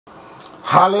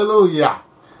Hallelujah.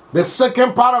 The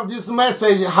second part of this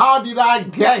message, how did I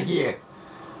get here?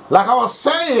 Like I was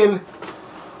saying,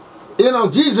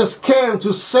 Jesus came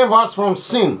to save us from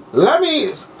sin. Let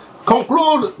me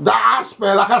conclude the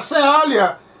aspect. Like I said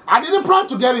earlier, I didn't plan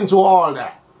to get into all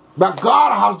that. But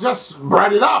God has just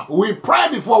brought it up. We pray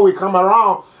before we come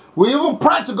around. We even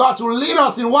pray to God to lead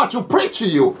us in what to preach to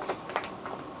you.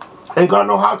 And God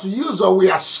knows how to use us.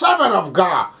 We are servant of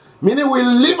God. Meaning we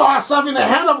leave ourselves in the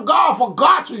hand of God for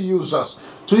God to use us.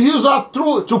 To use us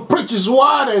through, to preach His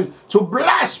word and to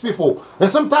bless people. And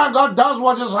sometimes God does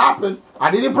what just happened.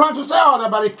 I didn't plan to say all that,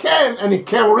 but it came, and it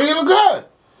came real good.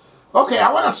 Okay,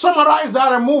 I want to summarize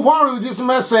that and move on with this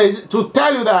message to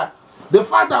tell you that the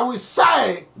fact that we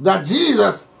say that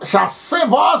Jesus shall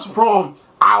save us from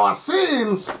our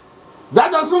sins,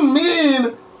 that doesn't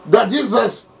mean that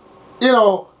Jesus,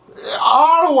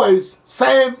 always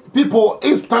save people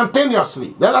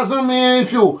instantaneously. That doesn't mean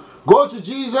if you go to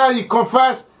Jesus, you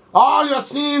confess all your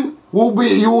sin,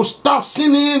 you will stop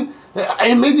sinning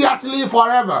immediately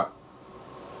forever.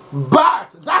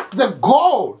 But that's the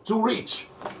goal to reach.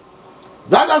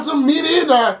 That doesn't mean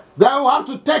either that will have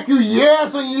to take you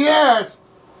years and years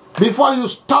before you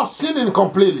stop sinning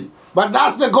completely. But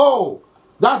that's the goal.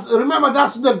 Remember,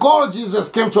 that's the goal Jesus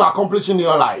came to accomplish in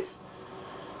your life.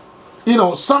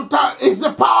 Sometimes it's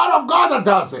the power of God that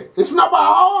does it. It's not by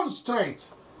our own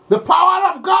strength. The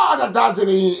power of God that does it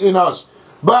in us.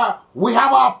 But we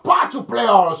have our part to play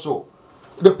also.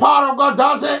 The power of God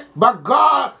does it, but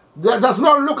God does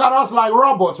not look at us like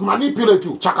robots, manipulate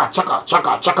you. Chaka, chaka,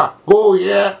 chaka, chaka. Go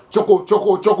here, choco,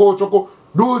 choco, choco, choco.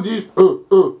 Do this.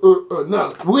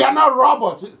 No, we are not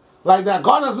robots like that.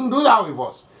 God doesn't do that with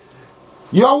us.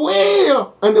 Your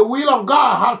will and the will of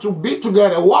God have to be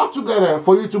together, work together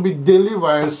for you to be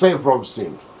delivered and saved from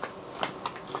sin.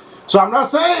 So I'm not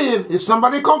saying if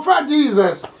somebody confess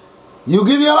Jesus, you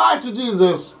give your life to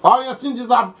Jesus, all your sins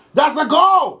are, that's the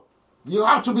goal. You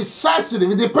have to be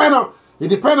sensitive. It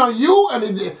depends on you, and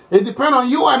it depends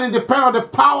on the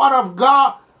power of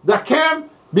God that came,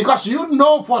 because you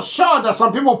know for sure that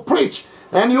some people preach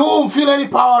and you won't feel any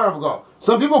power of God.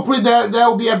 Some people preach there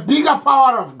will be a bigger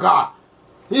power of God.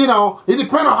 It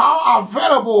depends on how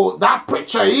available that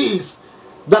preacher is,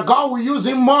 that God will use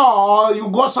him more. Or you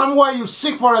go somewhere, you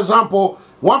sick, for example,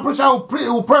 one preacher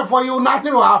will pray for you,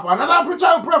 nothing will happen. Another preacher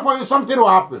will pray for you, something will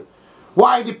happen.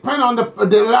 Why? It depends on the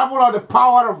level of the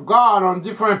power of God on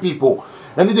different people.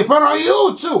 And it depends on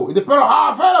you too. It depends on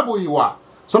how available you are.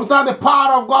 Sometimes the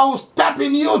power of God will step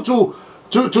in you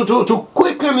to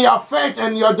quicken your faith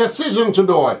and your decision to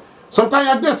do it. Sometimes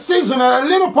your decision and a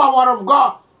little power of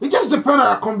God, it just depends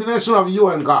on a combination of you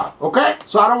and God. Okay?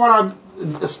 So I don't want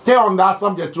to stay on that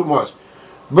subject too much.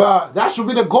 But that should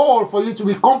be the goal for you to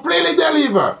be completely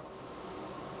delivered.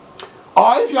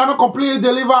 Or if you are not completely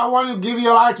delivered when you give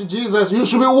your life to Jesus, you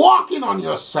should be working on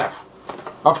yourself.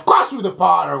 Of course, with the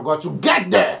power of God to get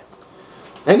there.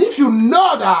 And if you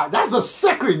know that, that's the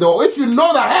secret though. If you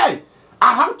know that, hey,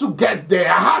 I have to get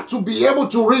there. I have to be able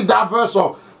to read that verse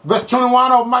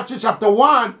 21 of Matthew chapter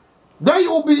 1. Then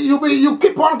you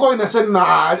keep on going and say,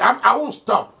 nah, I won't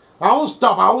stop. I won't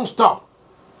stop. I won't stop.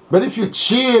 But if you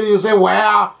chill, you say,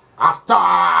 well,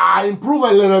 I improve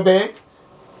a little bit,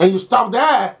 and you stop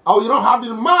there, or you don't have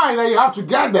in mind that you have to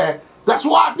get there. That's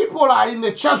why people are in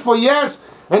the church for years,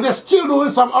 and they're still doing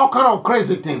all kind of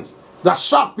crazy things that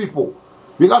shock people.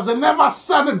 Because they never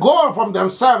set a goal from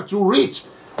themselves to reach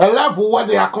a level where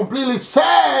they are completely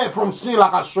saved from sin,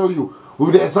 like I show you,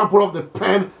 with the example of the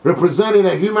pen representing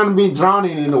a human being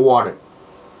drowning in the water.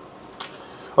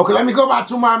 Okay, let me go back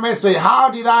to my message.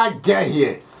 How did I get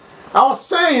here? I was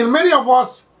saying, many of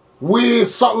us, we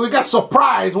get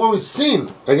surprised when we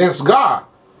sin against God.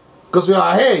 Because we're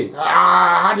like, hey,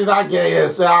 how did I get here?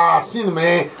 Say, sin,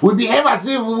 man. We behave as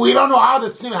if we don't know how the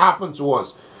sin happened to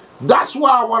us. That's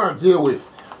what I want to deal with.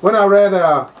 When I read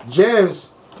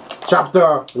James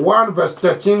chapter 1, verse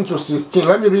 13 to 16.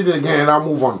 Let me read it again and I'll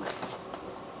move on.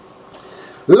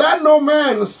 Let no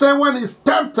man say when he's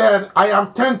tempted, I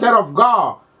am tempted of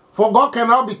God. For God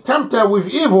cannot be tempted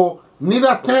with evil,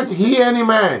 neither tempt he any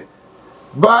man.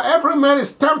 But every man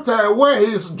is tempted when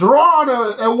he is drawn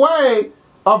away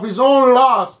of his own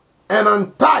lust and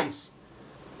enticed.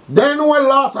 Then when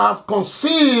lust has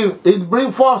conceived, it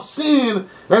brings forth sin,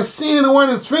 and sin, when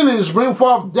it's finished, brings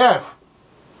forth death.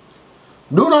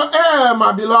 Do not err,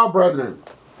 my beloved brethren.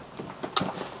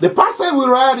 The passage we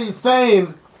read is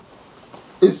saying,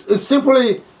 is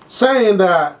simply saying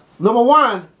that, number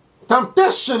one,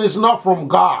 temptation is not from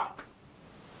God.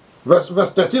 Verse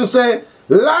 13 says,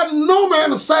 let no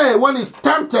man say when he's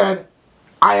tempted,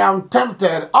 I am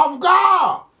tempted of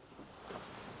God.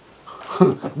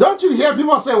 Don't you hear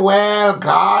people say, well,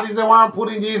 God is the one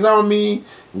putting this on me.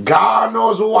 God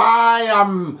knows why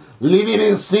I'm living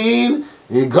in sin.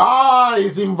 God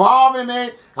is involved in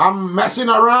it. I'm messing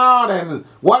around, and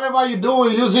whatever you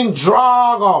do, using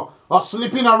drug or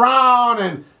sleeping around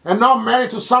and not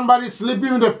married to somebody,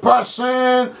 sleeping with a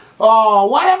person, or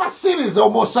whatever sin is,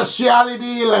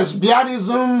 homosexuality,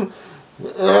 lesbianism,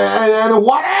 and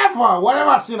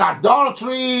whatever sin,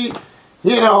 adultery,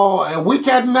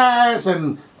 wickedness,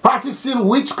 and practicing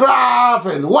witchcraft,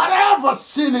 and whatever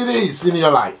sin it is in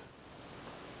your life.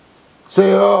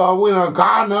 Say, oh,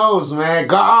 God knows, man.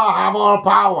 God have all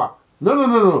power.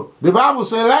 No. The Bible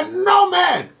says, let no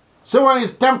man say when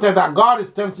he's tempted that God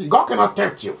is tempting. God cannot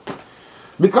tempt you.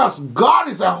 Because God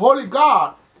is a holy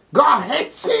God. God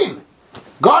hates sin.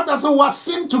 God doesn't want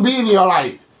sin to be in your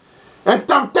life. And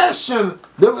temptation,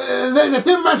 the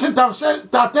thing mentioned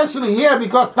temptation here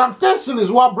because temptation is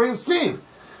what brings sin.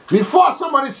 Before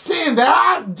somebody sin,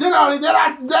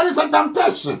 there is a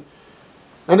temptation.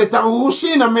 And we will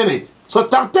see in a minute. So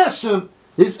temptation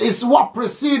is what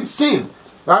precedes sin.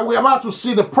 We're about to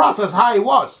see the process, how it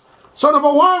was. So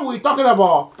number one, we're talking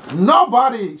about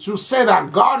nobody should say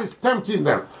that God is tempting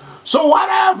them. So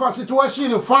whatever situation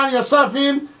you find yourself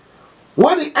in,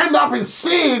 when you end up in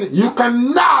sin, you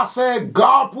can now say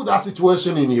God put that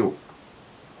situation in you.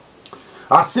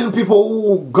 I've seen people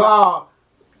who got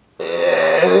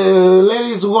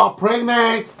ladies who are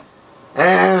pregnant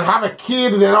and have a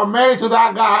kid, they're not married to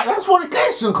that guy. That's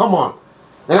fornication, come on.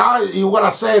 And now you want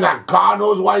to say that God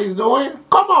knows what he's doing?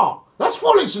 Come on, that's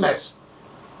foolishness.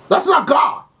 That's not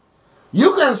God.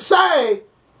 You can say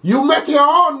you make your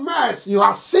own mess, you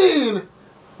have sinned,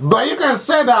 but you can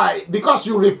say that because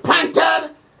you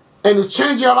repented and you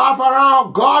changed your life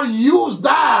around, God used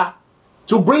that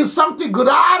to bring something good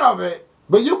out of it.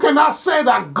 But you cannot say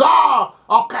that God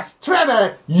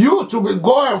orchestrated you to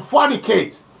go and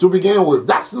fornicate to begin with.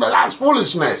 That's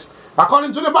foolishness,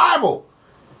 according to the Bible.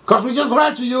 Because we just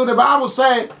read to you, the Bible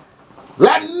says,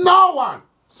 let no one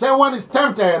say when he's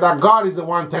tempted that God is the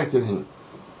one tempting him.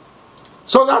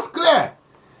 So that's clear.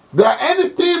 That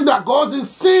anything that goes in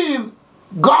sin,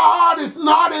 God is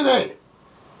not in it.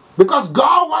 Because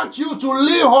God wants you to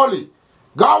live holy.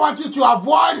 God wants you to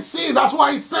avoid sin. That's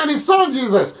why he sent his son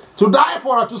Jesus to die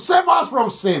for us, to save us from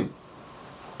sin.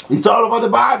 It's all over the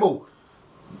Bible.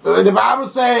 The Bible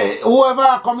says,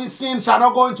 whoever commits sin shall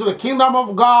not go into the kingdom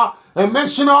of God. And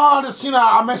mention all the sin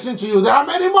I mentioned to you. There are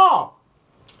many more.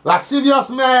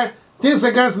 Lasciviousness, things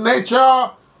against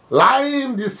nature,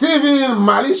 lying, deceiving,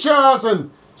 malicious, and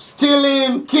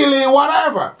stealing, killing,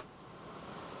 whatever.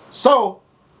 So,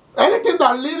 anything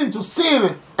that leads into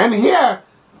sin, and here,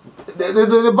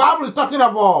 the Bible is talking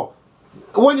about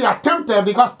when you are tempted,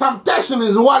 because temptation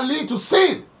is what leads to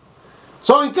sin.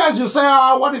 So in case you say,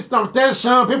 what is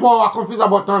temptation? People are confused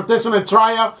about temptation and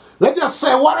trial. Let's just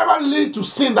say whatever leads to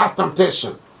sin, that's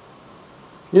temptation.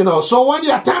 So when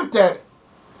you are tempted,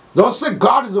 don't say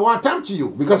God is the one tempting you,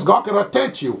 because God cannot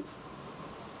tempt you.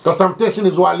 Because temptation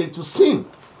is what leads to sin.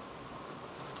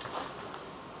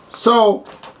 So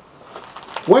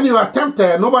when you are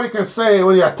tempted, nobody can say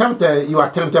when you are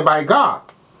tempted by God.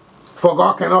 For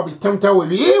God cannot be tempted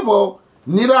with evil,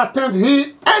 neither tempt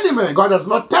he any man. God does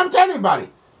not tempt anybody.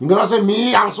 You cannot say,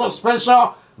 me, I'm so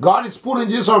special, God is putting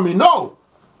this on me. No.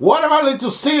 Whatever leads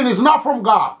to sin is not from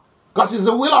God. Because it's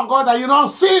the will of God that you don't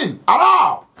sin at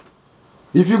all.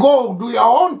 If you go do your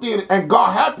own thing and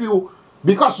God help you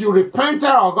because you repented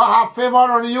or God have favor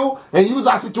on you and use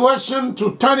that situation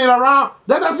to turn it around,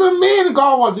 that doesn't mean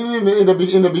God was in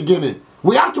the beginning.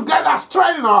 We have to get that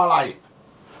straight in our life.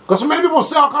 Because many people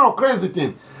say all kind of crazy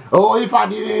things. Oh, if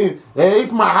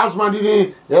my husband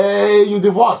didn't, you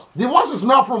divorce. Divorce is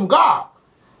not from God.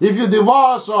 If you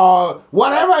divorce or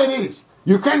whatever it is,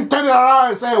 you can't turn it around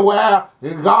and say, well,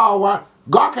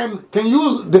 God can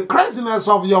use the craziness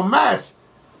of your mess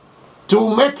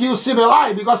to make you see the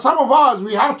light. Because some of us,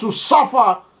 we have to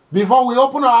suffer before we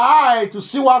open our eye to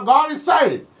see what God is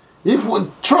saying. If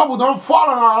trouble don't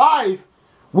fall in our life,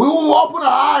 we will open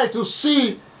our eye to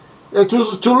see,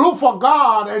 to look for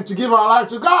God and to give our life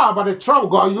to God. But the trouble,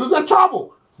 God used the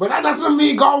trouble. But that doesn't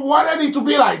mean God wanted it to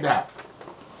be like that.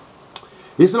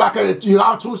 It's like you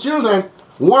have two children.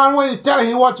 One, when you tell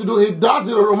him what to do, he does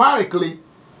it automatically.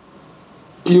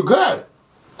 You're good.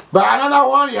 But another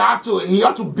one, you have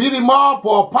to beat him up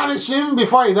or punish him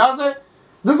before he does it.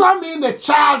 Does that mean the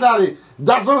child that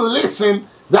doesn't listen,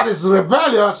 that is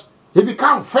rebellious, he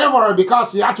becomes favorable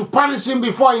because you have to punish him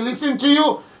before he listens to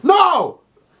you? No.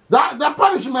 That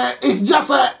punishment is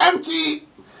just an empty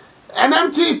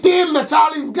thing the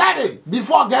child is getting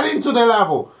before getting to the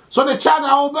level. So the child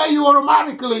that obey you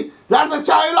automatically, that's the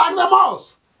child you like the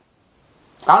most.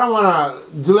 I don't want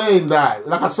to delay in that.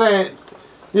 Like I said,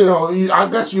 you know, I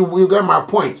guess you get my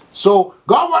point. So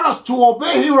God wants us to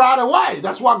obey Him right away.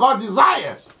 That's what God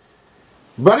desires.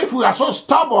 But if we are so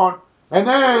stubborn, and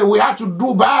then we have to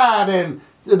do bad, and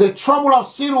the trouble of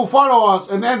sin will follow us,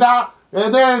 and then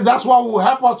that's what will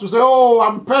help us to say, "Oh,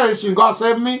 I'm perishing. God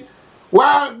save me."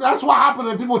 Well, that's what happened,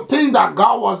 and people think that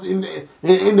God was in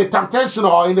the temptation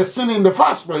or in the sin in the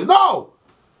first place. No,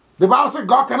 the Bible says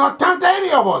God cannot tempt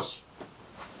any of us.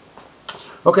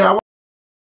 Okay.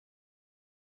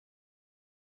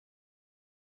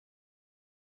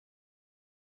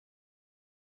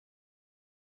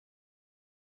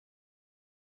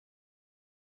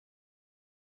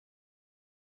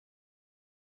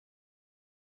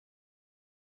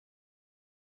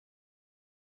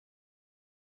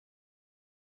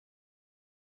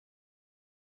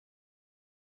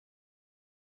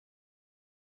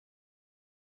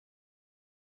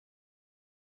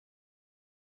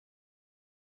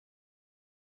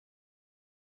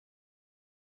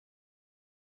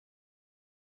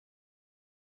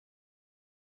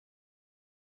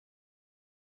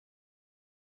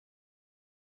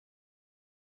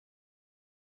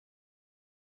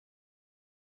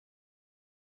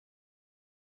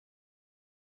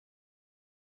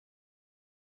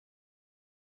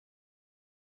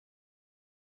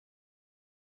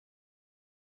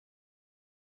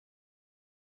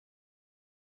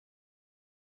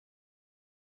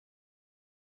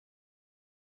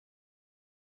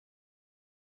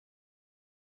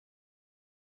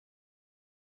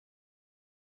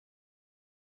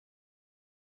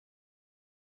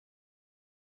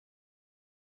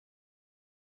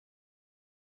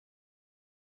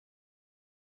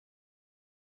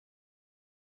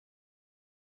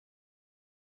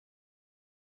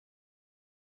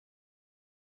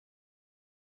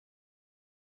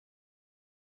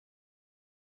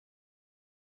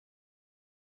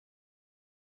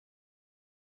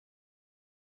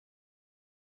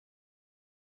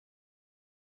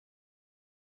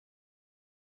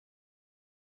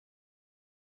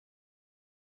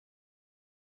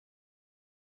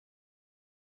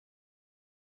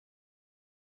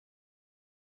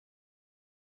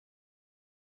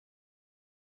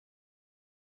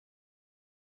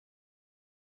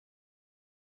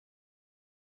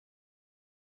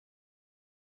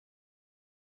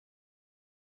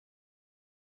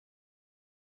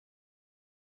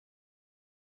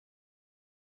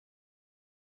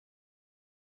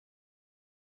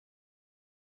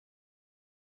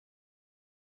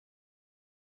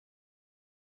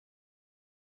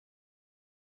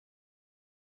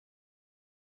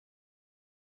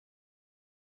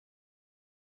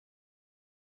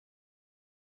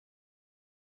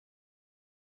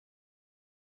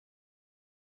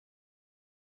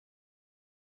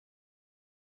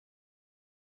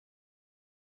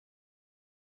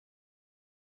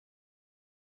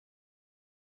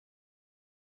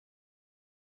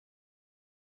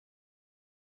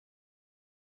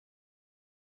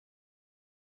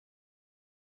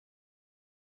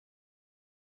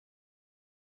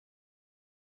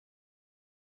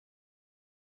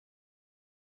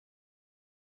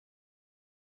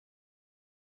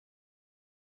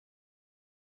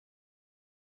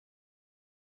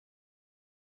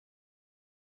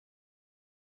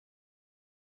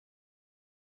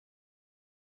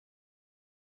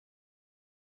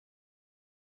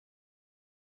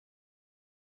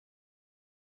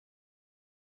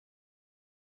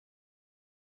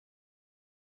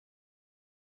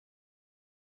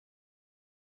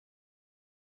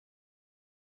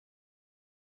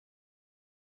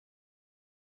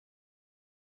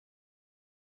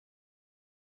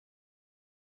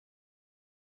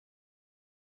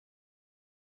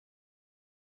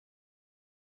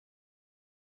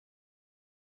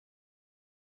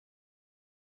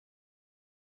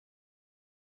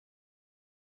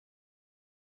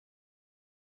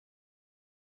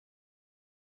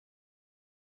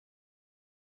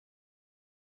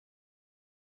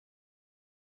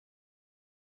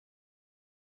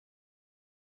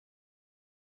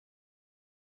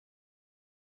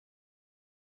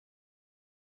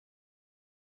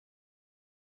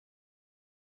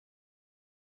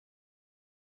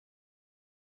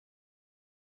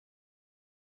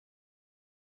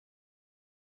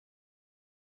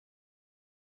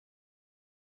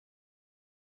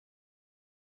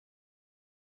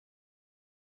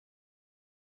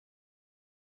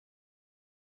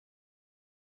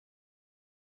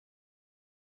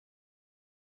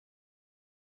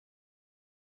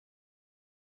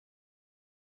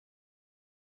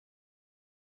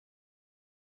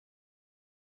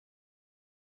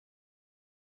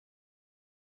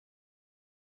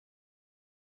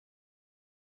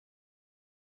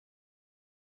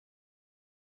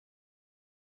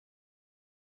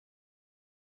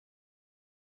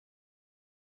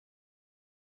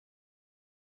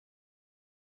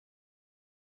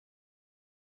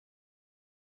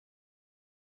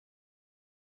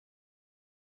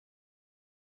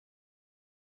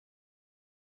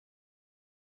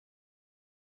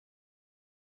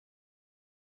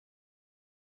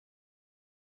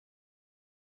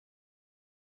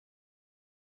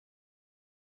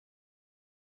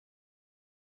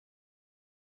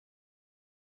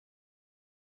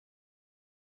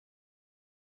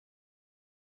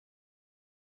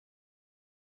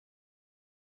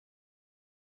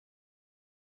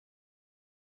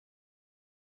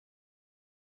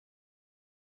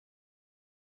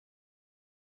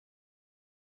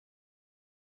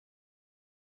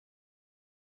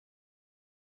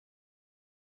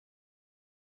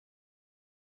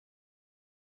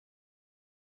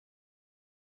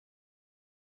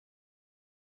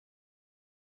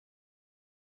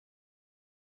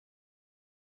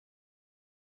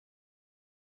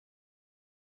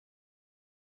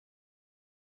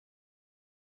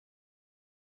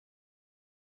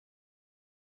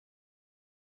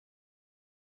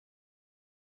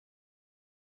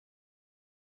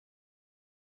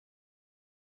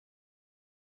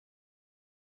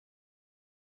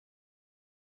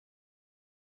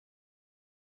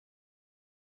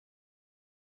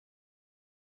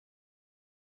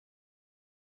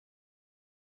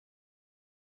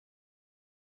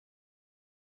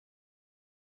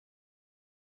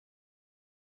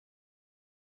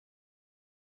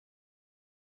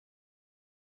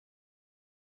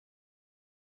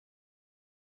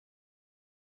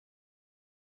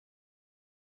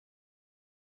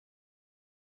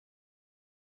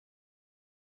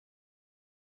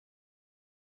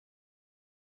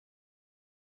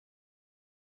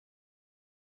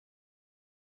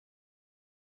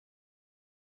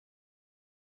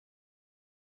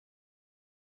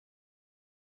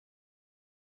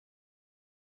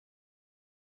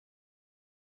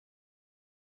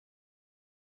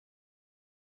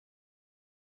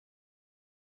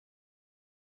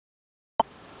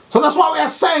 So that's why we are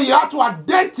saying you have to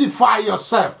identify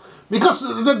yourself. Because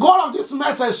the goal of this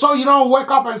message, so you don't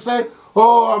wake up and say,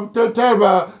 oh, I'm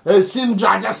terrible. Sin,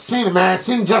 I just sin, man.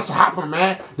 Sin just happened,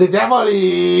 man. The devil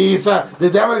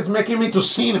is making me to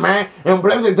sin, man. And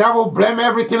blame the devil, blame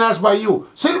everything else but you.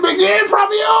 Sin begin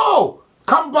from you.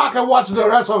 Come back and watch the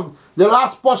rest of the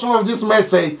last portion of this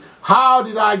message. How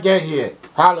did I get here?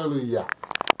 Hallelujah.